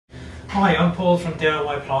Hi, I'm Paul from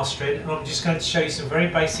DIY Plastering, and I'm just going to show you some very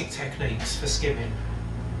basic techniques for skimming.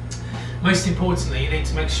 Most importantly, you need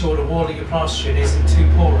to make sure the wall that you're plastering isn't too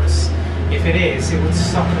porous. If it is, it will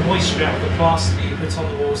suck the moisture out of the plaster that you put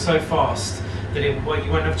on the wall so fast that you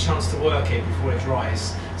won't have a chance to work it before it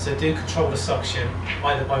dries. So do control the suction,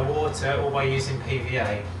 either by water or by using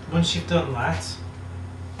PVA. Once you've done that,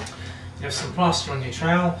 you have some plaster on your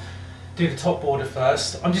trowel. Do the top border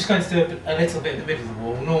first. I'm just going to do a little bit in the middle of the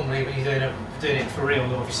wall. Normally when you're doing it for real,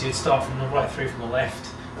 obviously you'd start from right through from the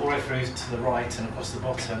left, all the way through to the right and across the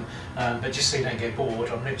bottom. But just so you don't get bored,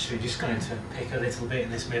 I'm literally just going to pick a little bit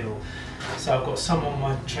in this middle. So I've got some on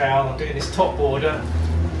my trowel. I'm doing this top border,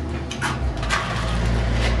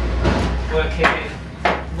 working in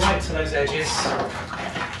right to those edges.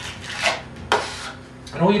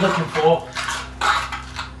 And all you're looking for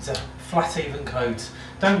is a flat, even coat.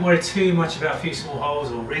 Don't worry too much about a few small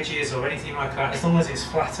holes or ridges or anything like that. As long as it's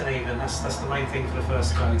flat and even, that's the main thing for the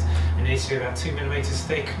first coat. It needs to be about 2 mm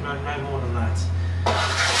thick, no more than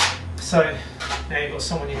that. So now you've got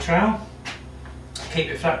some on your trowel. Keep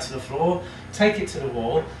it flat to the floor, take it to the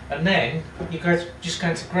wall, and then you're just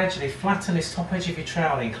going to gradually flatten this top edge of your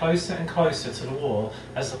trowel in closer and closer to the wall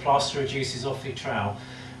as the plaster reduces off your trowel.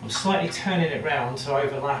 I'm slightly turning it round to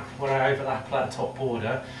overlap where I overlap that top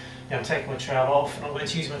border. Now I'm taking my trowel off, and I'm going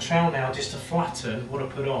to use my trowel now just to flatten what I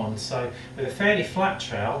put on. So with a fairly flat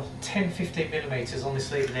trowel, 10-15 mm on this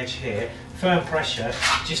leading edge here, firm pressure,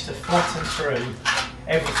 just to flatten through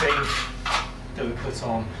everything that we put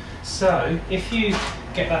on. So if you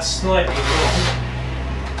get that slightly wrong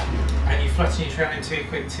and you flatten your trowel in too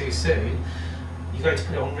quick too soon, you're going to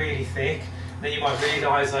put it on really thick. Then you might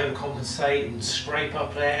realise overcompensate and scrape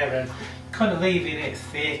up there and kind of leaving it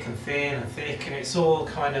thick and thin and thick, and it's all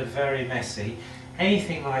kind of very messy.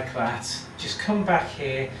 Anything like that, just come back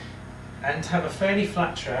here and have a fairly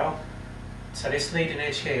flat trowel. So this leading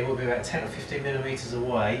edge here will be about 10 or 15 mm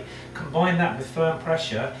away. Combine that with firm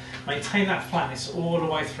pressure, maintain that flatness all the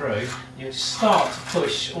way through. You start to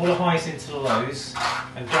push all the highs into the lows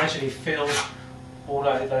and gradually fill all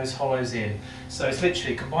those hollows in. So it's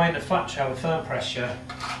literally combine the flat trowel with firm pressure.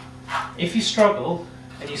 If you struggle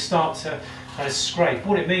and you start to scrape,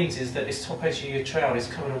 what it means is that this top edge of your trowel is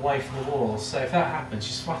coming away from the wall. So if that happens,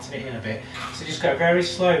 just flatten it in a bit. So just go very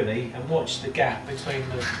slowly and watch the gap between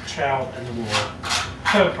the trowel and the wall.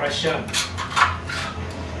 Firm pressure.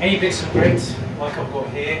 Any bits of grit, like I've got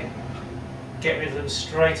here, get rid of them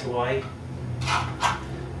straight away.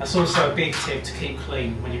 That's also a big tip to keep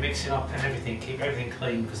clean when you're mixing up and everything. Keep everything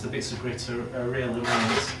clean because the bits of grit are real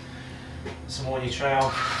remains. Some more on your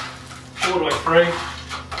trowel, all the way through.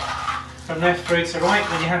 From left through to right.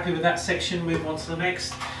 When you're happy with that section, move on to the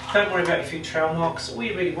next. Don't worry about your few trowel marks. All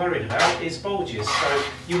you're really worried about is bulges. So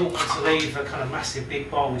you won't want to leave a kind of massive big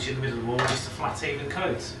bulge in the middle of the wall, just a flat even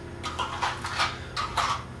coat.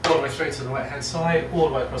 All the way through to the right hand side, all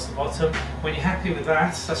the way across the bottom. When you're happy with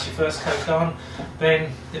that, that's your first coat done,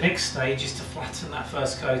 then the next stage is to flatten that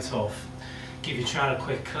first coat off. Give your trowel a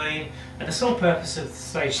quick clean, and the sole purpose of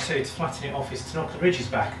stage 2 to flatten it off is to knock the ridges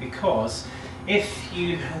back, because if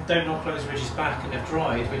you don't knock those ridges back and they've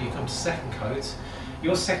dried when you come to second coat,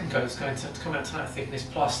 your second coat is going to come out to that thickness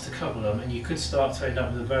plus to cover them, and you could start to end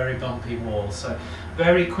up with a very bumpy wall. So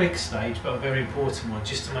very quick stage, but a very important one,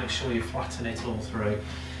 just to make sure you flatten it all through.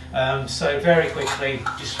 So very quickly,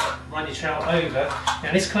 just run your trowel over.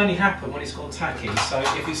 Now this can only happen when it's gone tacky, so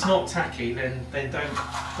if it's not tacky, then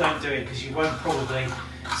don't do it, because you won't probably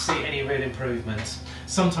see any real improvements.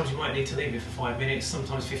 Sometimes you might need to leave it for 5 minutes,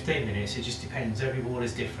 sometimes 15 minutes, it just depends. Every wall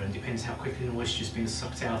is different, depends how quickly the moisture's been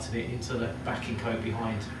sucked out of it into the backing coat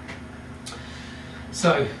behind.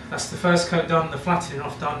 So that's the first coat done, the flattening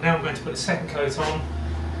off done. Now I'm going to put the second coat on.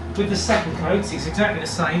 With the second coat, it's exactly the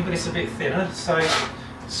same, but it's a bit thinner, so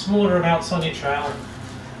smaller amounts on your trowel,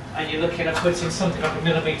 and you're looking at putting something like 1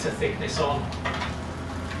 mm thickness on.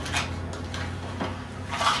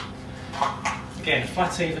 Again,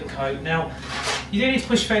 flat even coat. Now you do need to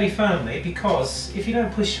push fairly firmly, because if you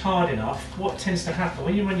don't push hard enough, what tends to happen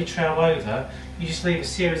when you run your trowel over, you just leave a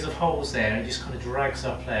series of holes there and it just kind of drags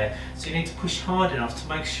up there. So you need to push hard enough to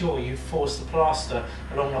make sure you force the plaster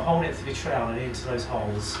along the whole length of your trowel and into those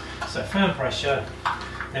holes. So firm pressure.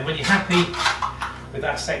 Then when you're happy with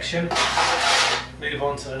that section, move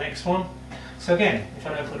on to the next one. So again, if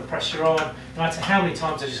I don't put the pressure on, no matter how many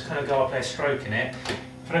times I just kind of go up there stroking it,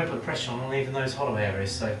 if I don't put the pressure on, I'm leaving those hollow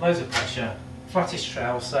areas. So loads of pressure, flattish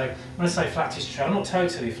trowel. So when I say flattish trowel, not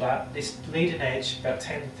totally flat, this leading edge about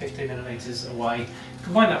 10-15 millimeters away.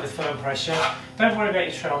 Combine that with firm pressure. Don't worry about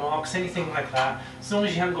your trowel marks, anything like that. As long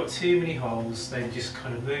as you haven't got too many holes, then just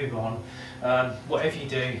kind of move on. Whatever you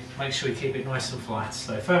do, make sure you keep it nice and flat.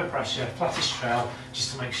 So firm pressure, flattish trowel,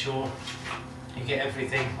 just to make sure you get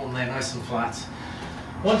everything on there nice and flat.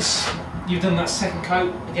 Once you've done that second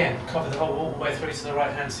coat, again, cover the whole wall all the way through to the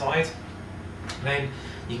right hand side. Then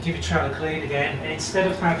you give your trowel a clean again, and instead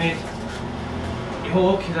of having your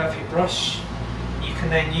hawk, you have your brush. You can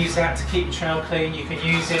then use that to keep your trowel clean. You can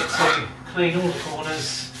use it to clean all the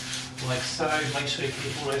corners, like so. Make sure you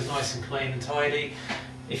keep all those nice and clean and tidy.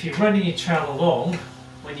 If you're running your trowel along,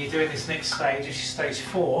 when you're doing this next stage, which is stage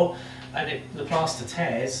 4, and the plaster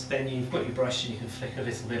tears, then you've got your brush and you can flick a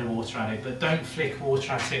little bit of water at it, but don't flick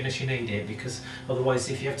water at it unless you need it, because otherwise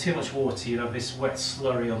if you have too much water you'll have this wet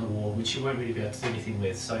slurry on the wall which you won't really be able to do anything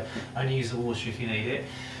with, so only use the water if you need it.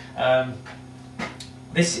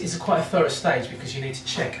 This is quite a thorough stage because you need to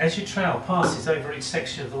check. As your trowel passes over each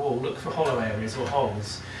section of the wall, look for hollow areas or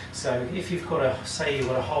holes. So if you've got say you've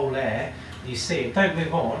got a hole there, and you see it, don't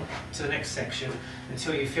move on to the next section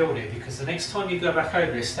until you filled it, because the next time you go back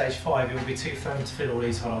over this, stage 5, it will be too firm to fill all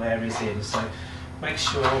these hollow areas in. So make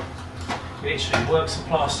sure you literally work some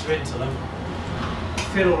plaster into them,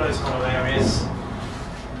 fill all those hollow areas,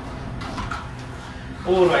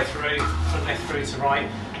 all the way through, from left through to right.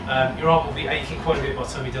 Your arm will be aching quite a bit by the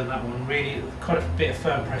time you've done that one. Really, quite a bit of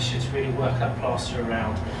firm pressure to really work that plaster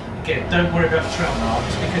around. Again, don't worry about the trowel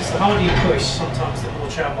marks, because the harder you push, sometimes the more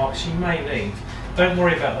trowel marks you may leave. Don't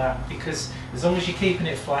worry about that, because as long as you're keeping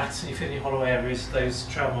it flat and you're filling your hollow areas, those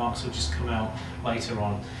trowel marks will just come out later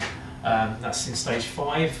on. That's in stage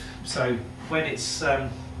 5. So when it's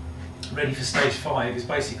ready for stage 5 is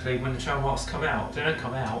basically when the trowel marks come out. If they don't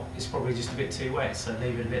come out, it's probably just a bit too wet, so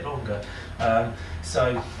leave it a bit longer.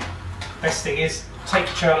 So best thing is take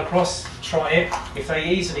the trowel across, try it. If they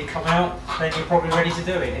easily come out, then you're probably ready to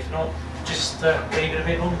do it. If not, just leave it a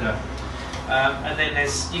bit longer. And then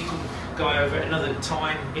you can go over it another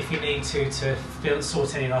time if you need to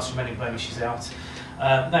sort any last remaining blemishes out.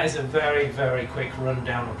 That is a very, very quick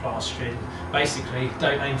rundown of plastering. Basically,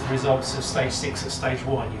 don't aim for results of stage 6 at stage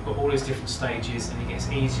 1. You've got all these different stages, and it gets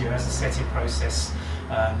easier as the setting process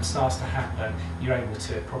starts to happen. You're able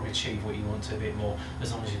to probably achieve what you want to a bit more,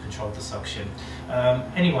 as long as you control the suction.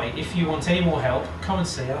 Anyway, if you want any more help, come and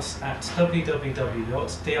see us at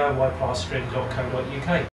www.diyplastering.co.uk.